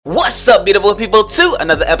What's up, beautiful people, to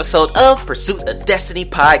another episode of Pursuit of Destiny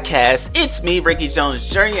podcast. It's me, Ricky Jones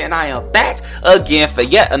Jr., and I am back again for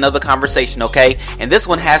yet another conversation, okay? And this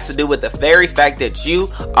one has to do with the very fact that you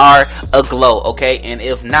are aglow, okay? And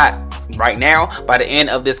if not right now, by the end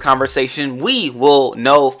of this conversation, we will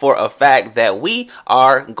know for a fact that we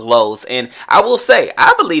are glows. And I will say,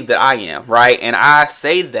 I believe that I am, right? And I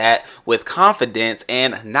say that with confidence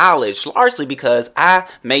and knowledge, largely because I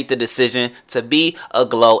made the decision to be a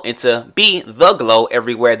glow and to be the glow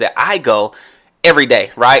everywhere that I go every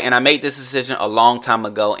day, right? And I made this decision a long time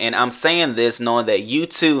ago, and I'm saying this knowing that you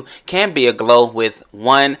too can be a glow with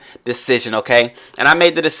one decision, okay? And I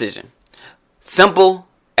made the decision. Simple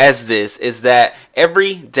as this is that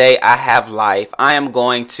every day I have life, I am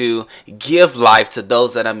going to give life to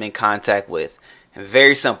those that I'm in contact with. And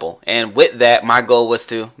very simple. And with that, my goal was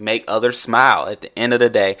to make others smile at the end of the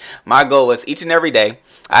day. My goal was each and every day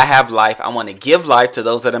I have life. I want to give life to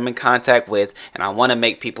those that I'm in contact with, and I want to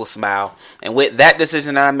make people smile. And with that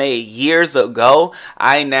decision that I made years ago,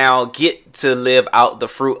 I now get to live out the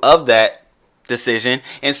fruit of that decision,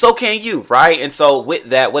 and so can you, right? And so with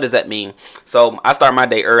that, what does that mean? So I start my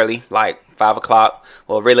day early, like 5 o'clock.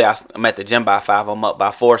 Well, really, I'm at the gym by 5. I'm up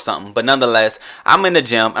by 4 something. But nonetheless, I'm in the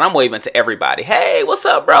gym and I'm waving to everybody. Hey, what's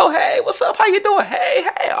up, bro? Hey, what's up? How you doing? Hey,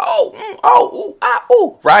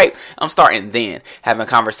 right? I'm starting then having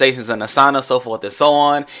conversations in the sauna, so forth and so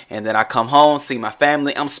on. And then I come home, see my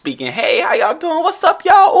family. I'm speaking. Hey, how y'all doing? What's up,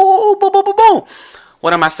 y'all? Ooh, boom, boom, boom, boom.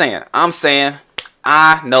 What am I saying? I'm saying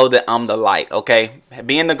I know that I'm the light, okay?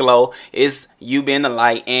 Being the glow is you being the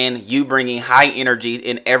light and you bringing high energy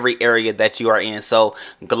in every area that you are in. So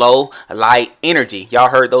glow, light, energy. Y'all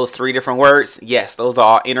heard those 3 different words? Yes, those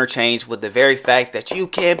are all interchanged with the very fact that you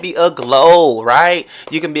can be a glow, right?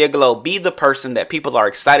 You can be a glow. Be the person that people are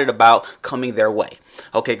excited about coming their way,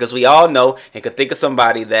 okay? Because we all know and could think of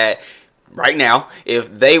somebody that right now, if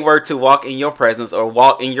they were to walk in your presence or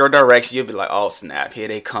walk in your direction, you'd be like, oh snap, here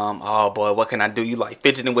they come. Oh boy, what can I do? You like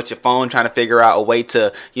fidgeting with your phone, trying to figure out a way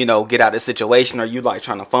to, get out of the situation, or you like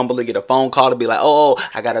trying to fumble to get a phone call to be like, oh,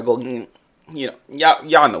 I gotta go.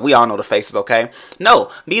 Y'all know, we all know the faces, okay?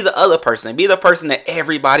 No, be the other person. Be the person that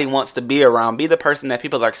everybody wants to be around. Be the person that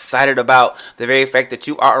people are excited about, the very fact that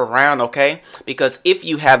you are around, okay? Because if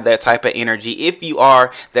you have that type of energy, if you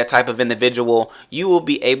are that type of individual, you will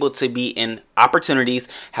be able to be in opportunities,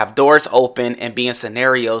 have doors open, and be in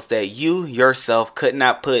scenarios that you yourself could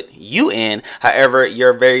not put you in. However,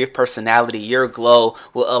 your very personality, your glow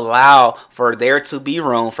will allow for there to be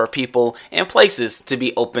room for people and places to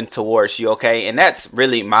be open towards you, okay? And that's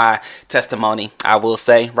really my testimony, I will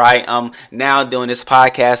say, right? I'm now doing this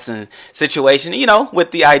podcast and situation,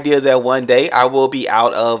 with the idea that one day I will be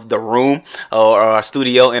out of the room or our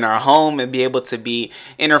studio in our home and be able to be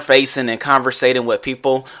interfacing and conversating with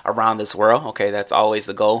people around this world. Okay, that's always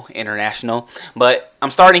the goal, international. But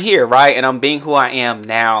I'm starting here, right? And I'm being who I am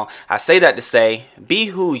now. I say that to say, be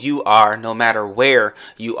who you are no matter where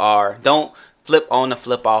you are. Don't flip on to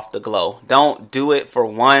flip off the glow. Don't do it for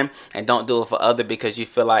one and don't do it for other because you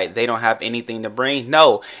feel like they don't have anything to bring.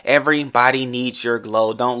 No, everybody needs your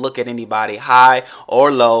glow. Don't look at anybody high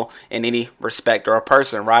or low in any respect or a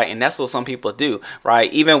person, right? And that's what some people do,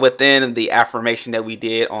 right? Even within the affirmation that we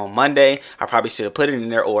did on Monday, I probably should have put it in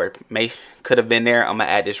there, or it could have been there. I'm going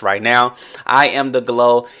to add this right now. I am the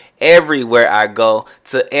glow everywhere I go,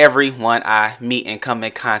 to everyone I meet and come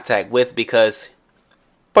in contact with, because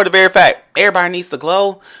for the very fact, everybody needs to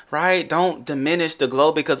glow, right? Don't diminish the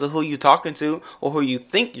glow because of who you're talking to or who you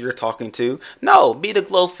think you're talking to. No, be the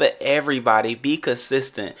glow for everybody. Be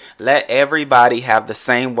consistent. Let everybody have the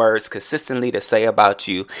same words consistently to say about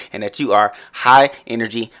you, and that you are high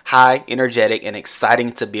energy, high energetic, and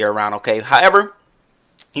exciting to be around, okay? However,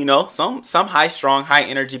 some high, strong, high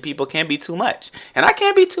energy people can be too much. And I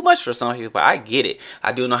can't be too much for some people, but I get it.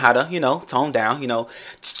 I do know how to, tone down,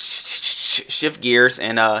 shift gears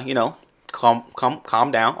and,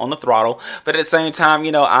 calm down on the throttle. But at the same time,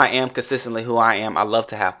 I am consistently who I am. I love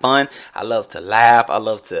to have fun. I love to laugh. I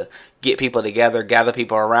love to get people together, gather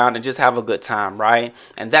people around, and just have a good time, right?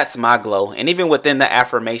 And that's my glow. And even within the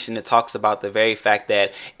affirmation, it talks about the very fact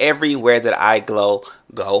that everywhere that I go,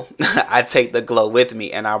 I take the glow with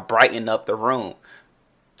me and I brighten up the room.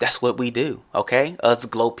 That's what we do, okay? Us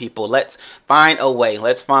glow people. Let's find a way.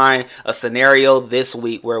 Let's find a scenario this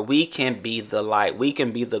week where we can be the light. We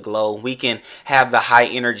can be the glow. We can have the high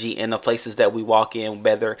energy in the places that we walk in,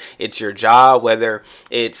 whether it's your job, whether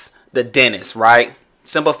it's the dentist, right?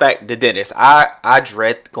 Simple fact, the dentist. I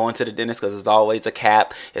dread going to the dentist because it's always a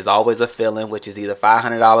cap. It's always a filling, which is either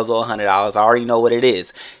 $500 or $100. I already know what it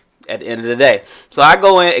is. at the end of the day. So I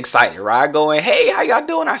go in excited, right? I go in, hey, how y'all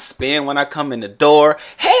doing? I spin when I come in the door.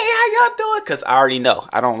 Hey, how y'all doing? Because I already know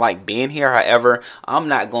I don't like being here. However, I'm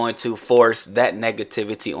not going to force that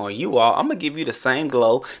negativity on you all. I'm going to give you the same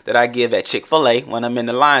glow that I give at Chick-fil-A when I'm in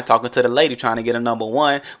the line talking to the lady trying to get a number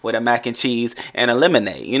one with a mac and cheese and a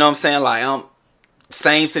lemonade. You know what I'm saying? Like,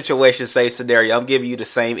 same situation, same scenario. I'm giving you the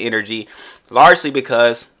same energy, largely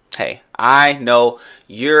because, hey, I know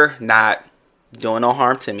you're not doing no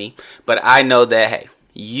harm to me, but I know that, hey,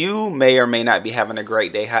 you may or may not be having a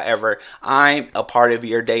great day. However, I'm a part of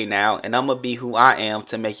your day now, and I'm going to be who I am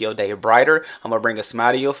to make your day brighter. I'm going to bring a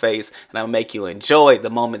smile to your face, and I'm going to make you enjoy the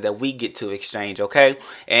moment that we get to exchange, okay?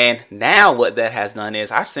 And now what that has done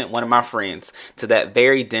is I sent one of my friends to that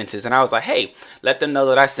very dentist, and I was like, hey, let them know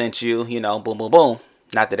that I sent you, boom, boom, boom.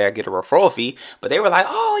 Not that I get a referral fee, but they were like,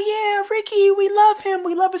 oh yeah, Ricky, we love him.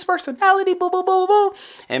 We love his personality, boo, boo, boo, boo.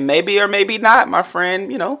 And maybe or maybe not, my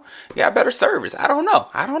friend, got better service. I don't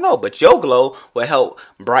know. But your glow will help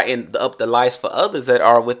brighten up the lives for others that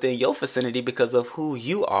are within your vicinity because of who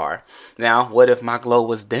you are. Now, what if my glow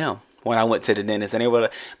was dim when I went to the dentist? And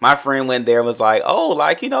my friend went there and was like, oh,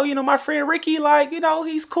 like, my friend Ricky, like,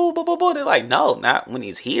 he's cool, blah, blah, blah. They're like, no, not when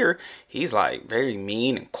he's here. He's like very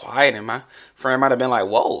mean and quiet. And my friend might have been like,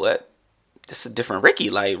 whoa, this is a different Ricky.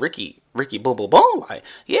 Like, Ricky, boom, boom, boom. Like,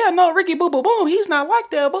 yeah, no, Ricky, boom, boom, boom. He's not like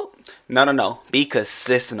that, but no. Be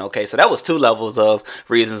consistent, okay? So that was 2 levels of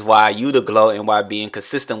reasons why you the glow and why being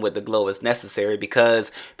consistent with the glow is necessary,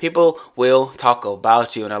 because people will talk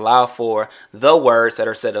about you and allow for the words that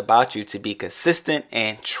are said about you to be consistent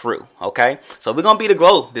and true, okay? So we're going to be the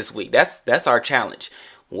glow this week. That's our challenge.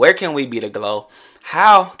 Where can we be the glow?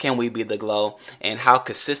 How can we be the glow? And how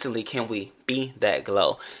consistently can we be that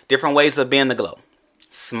glow? Different ways of being the glow.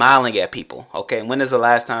 Smiling at people. Okay, when is the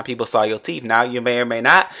last time people saw your teeth? Now you may or may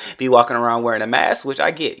not be walking around wearing a mask, which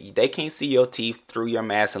I get. They can't see your teeth through your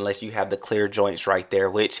mask unless you have the clear joints right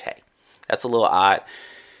there, which, hey, that's a little odd.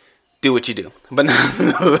 Do what you do. But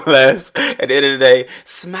nonetheless, at the end of the day,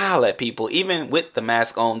 smile at people. Even with the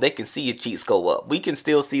mask on, they can see your cheeks go up. We can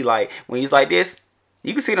still see, like, when he's like this,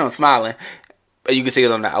 you can see them smiling. You can see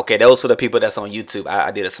it on that. Okay, those are the people that's on YouTube. I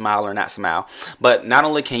did a smile or not smile. But not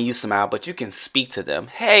only can you smile, but you can speak to them.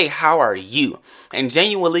 Hey, how are you? And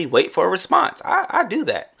genuinely wait for a response. I do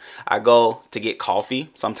that. I go to get coffee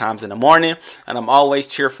sometimes in the morning, and I'm always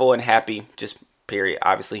cheerful and happy. Just period,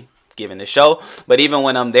 obviously, given the show. But even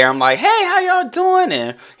when I'm there, I'm like, hey, how y'all doing?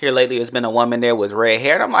 And here lately, there's been a woman there with red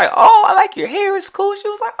hair. And I'm like, oh, I like your hair. It's cool. She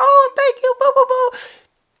was like, oh, thank you. Boo, boo, boo.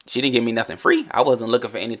 She didn't give me nothing free. I wasn't looking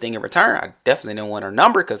for anything in return. I definitely didn't want her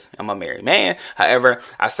number because I'm a married man. However,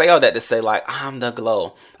 I say all that to say, like, I'm the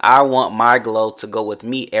glow. I want my glow to go with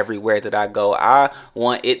me everywhere that I go. I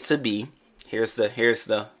want it to be, here's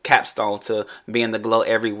the capstone to being the glow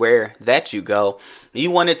everywhere that you go.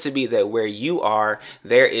 You want it to be that where you are,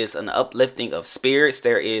 there is an uplifting of spirits.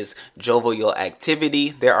 There is jovial activity.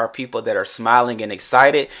 There are people that are smiling and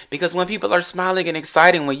excited, because when people are smiling and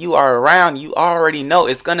excited, when you are around, you already know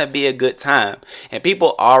it's going to be a good time. And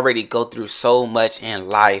people already go through so much in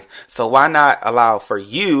life. So why not allow for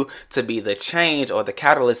you to be the change or the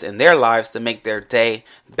catalyst in their lives to make their day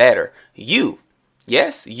better?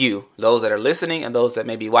 Yes, you, those that are listening and those that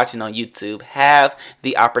may be watching on YouTube, have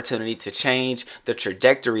the opportunity to change the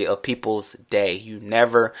trajectory of people's day. You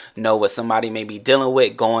never know what somebody may be dealing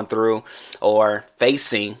with, going through, or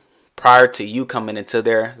facing prior to you coming into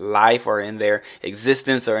their life or in their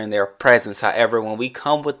existence or in their presence. However, when we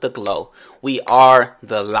come with the glow, we are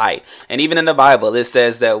the light. And even in the Bible, it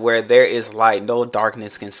says that where there is light, no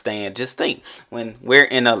darkness can stand. Just think, when we're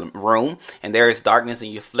in a room and there is darkness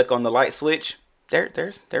and you flick on the light switch,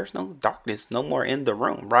 there's no darkness no more in the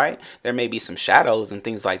room, right? There may be some shadows and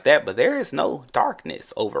things like that, but there is no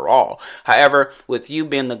darkness overall. However, with you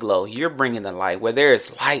being the glow, you're bringing the light. Where there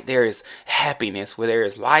is light, there is happiness. Where there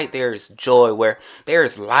is light, there is joy. Where there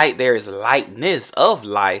is light, there is lightness of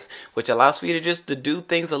life, which allows for you to do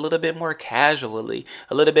things a little bit more casually,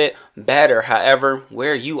 a little bit better. However,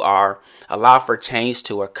 where you are, allow for change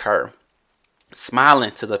to occur.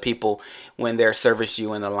 Smiling to the people when they're service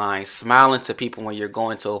you in the line. Smiling to people when you're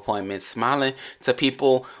going to appointments. Smiling to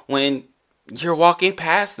people when you're walking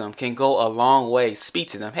past them can go a long way. Speak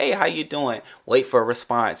to them. Hey, how you doing? Wait for a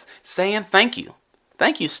response. Saying thank you.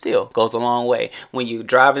 Thank you still goes a long way. When you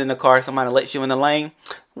driving in the car, somebody lets you in the lane,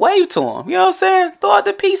 wave to them. You know what I'm saying? Throw out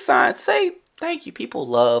the peace sign. Say thank you. People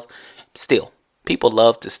love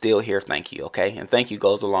to still hear thank you, okay? And thank you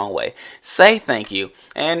goes a long way. Say thank you.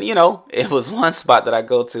 And, it was one spot that I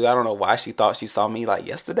go to. I don't know why she thought she saw me like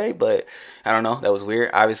yesterday, but I don't know. That was weird.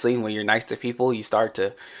 Obviously, when you're nice to people, you start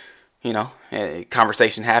to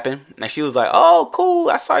conversation happened. And she was like, oh, cool.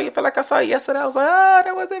 I felt like I saw you yesterday. I was like, oh,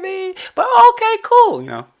 that wasn't me. But okay,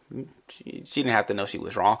 cool. She didn't have to know she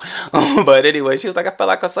was wrong. But anyway, she was like, I felt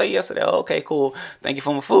like I saw you yesterday. Oh, okay, cool. Thank you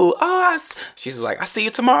for my food. She was like, I see you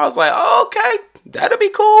tomorrow. I was like, oh, okay, that'll be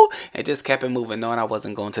cool. And just kept it moving, knowing I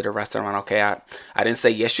wasn't going to the restaurant. Okay, I didn't say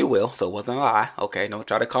yes, you will. So it wasn't a lie. Okay, don't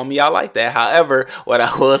try to call me out like that. However, what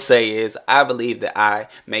I will say is I believe that I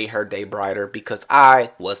made her day brighter because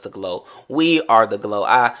I was the glow. We are the glow.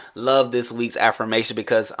 I love this week's affirmation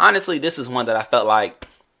because honestly, this is one that I felt like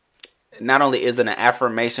not only is it an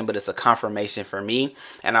affirmation, but it's a confirmation for me.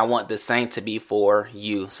 And I want the same to be for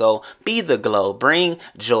you. So be the glow. Bring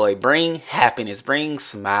joy. Bring happiness. Bring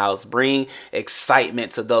smiles. Bring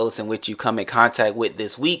excitement to those in which you come in contact with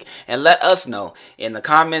this week. And let us know in the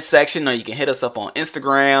comment section, or you can hit us up on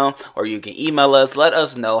Instagram, or you can email us. Let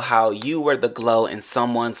us know how you were the glow in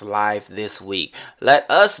someone's life this week.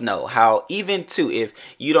 Let us know how, even too, if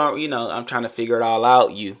you don't, I'm trying to figure it all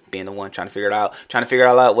out. You being the one trying to figure it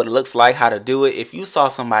all out what it looks like, how to do it. If you saw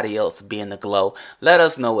somebody else be in the glow, let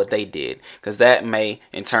us know what they did, because that may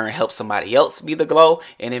in turn help somebody else be the glow,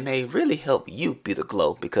 and it may really help you be the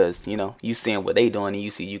glow because you seeing what they doing and you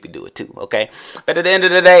see you could do it too. Okay, but at the end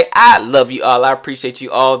of the day, I love you all. I appreciate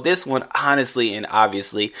you all. This one honestly and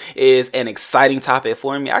obviously is an exciting topic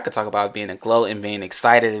for me. I could talk about being a glow and being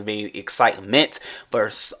excited and being excitement for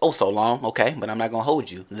so long. Okay, but I'm not gonna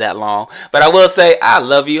hold you that long. But I will say I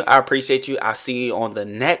love you. I appreciate you. I'll see you on the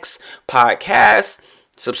next podcast.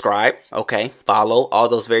 Subscribe, okay, follow, all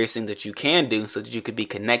those various things that you can do so that you could be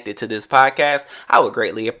connected to this podcast. I would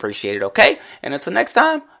greatly appreciate it, okay? And until next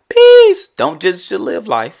time, peace. Don't just live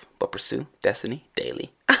life, but pursue destiny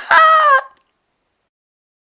daily.